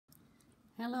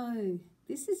Hello,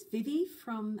 this is Vivi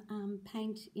from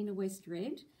Paint Inner West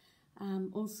Red,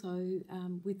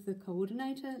 with the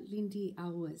coordinator Lindy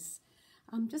Alwas.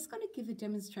 I'm just going to give a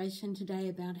demonstration today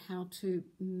about how to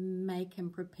make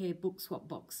and prepare book swap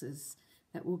boxes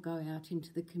that will go out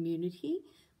into the community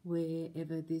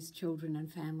wherever there's children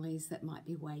and families that might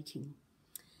be waiting.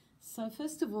 So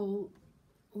first of all,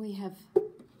 we have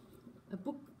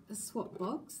a swap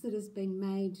box that has been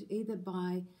made either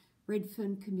by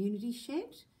Redfern Community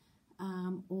Shed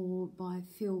or by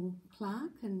Phil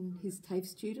Clark and his TAFE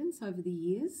students over the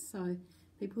years. So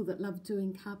people that love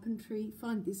doing carpentry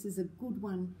find this is a good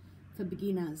one for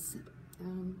beginners.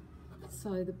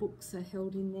 So the books are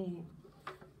held in there.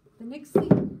 The next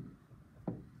thing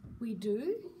we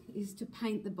do is to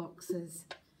paint the boxes.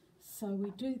 So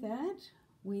we do that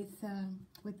with a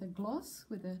gloss,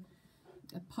 with a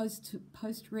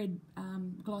post-red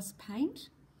gloss paint.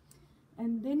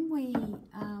 And then we,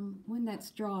 when that's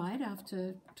dried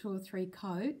after 2 or 3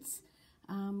 coats,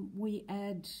 we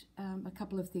add a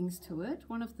couple of things to it.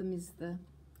 One of them is the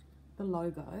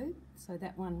logo. So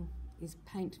that one is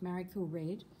Paint Marrickville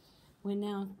Red. We're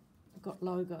now got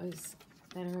logos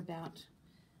that are about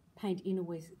Paint Inner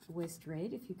West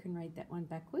Red, if you can read that one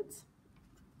backwards.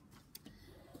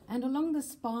 And along the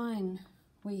spine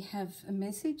we have a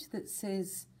message that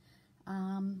says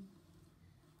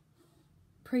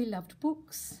pre-loved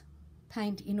books,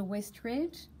 Paint Inner West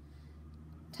Red,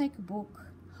 take a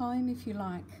book home if you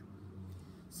like.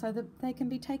 So that they can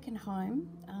be taken home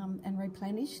and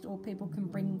replenished, or people can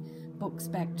bring books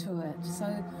back to it. So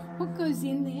what goes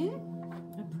in there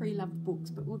are pre-loved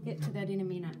books, but we'll get to that in a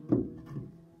minute.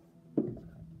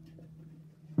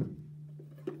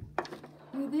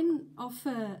 We then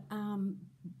offer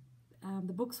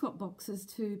the book swap boxes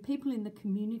to people in the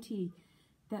community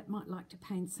that might like to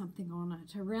paint something on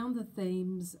it around the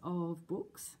themes of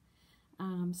books,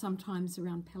 sometimes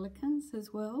around pelicans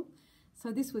as well.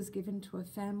 So this was given to a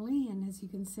family, and as you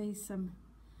can see, some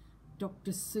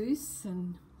Dr. Seuss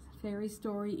and fairy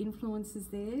story influences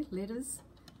there, letters,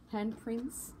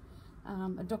 handprints,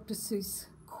 a Dr. Seuss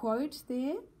quote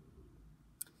there,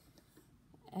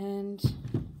 and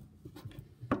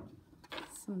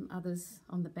some others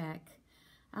on the back.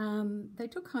 They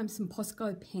took home some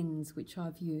Posco pens, which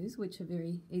I've used, which are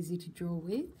very easy to draw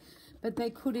with, but they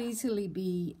could easily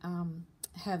be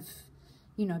have,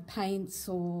 you know, paints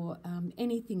or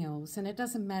anything else, and it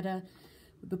doesn't matter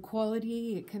the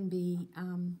quality. It can be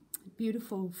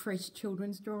beautiful, fresh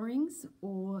children's drawings,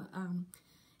 or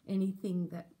anything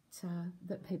that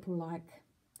that people like.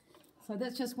 So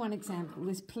that's just one example.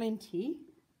 There's plenty.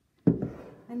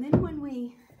 And then when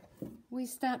we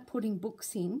start putting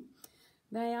books in,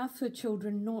 they are for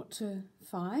children 0 to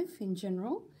 5 in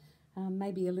general,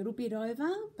 maybe a little bit over,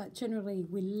 but generally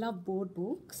we love board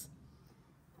books.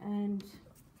 And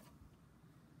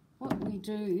what we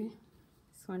do,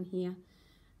 this one here,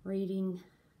 reading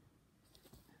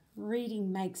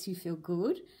makes you feel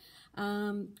good.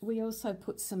 We also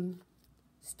put some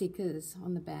stickers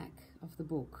on the back of the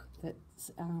book that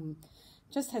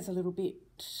just has a little bit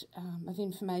of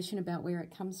information about where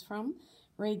it comes from.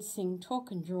 Read, sing, talk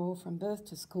and draw from birth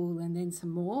to school, and then some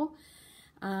more.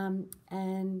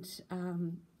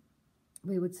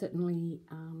 We would certainly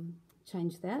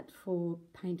change that for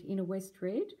Paint Inner West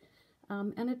Red.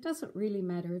 And it doesn't really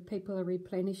matter if people are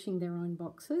replenishing their own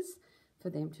boxes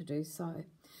for them to do so.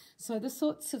 So the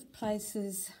sorts of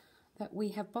places that we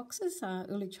have boxes are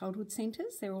early childhood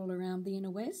centres. They're all around the Inner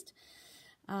West.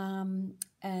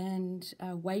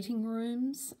 Waiting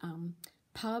rooms,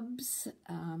 pubs,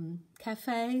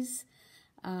 cafes,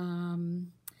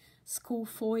 school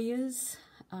foyers,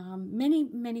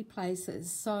 many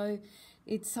places. So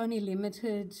it's only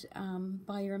limited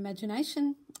by your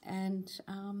imagination, and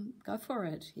go for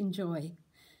it, enjoy.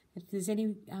 If there's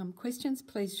any questions,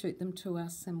 please shoot them to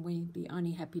us and we'd be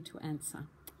only happy to answer.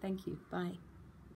 Thank you, bye.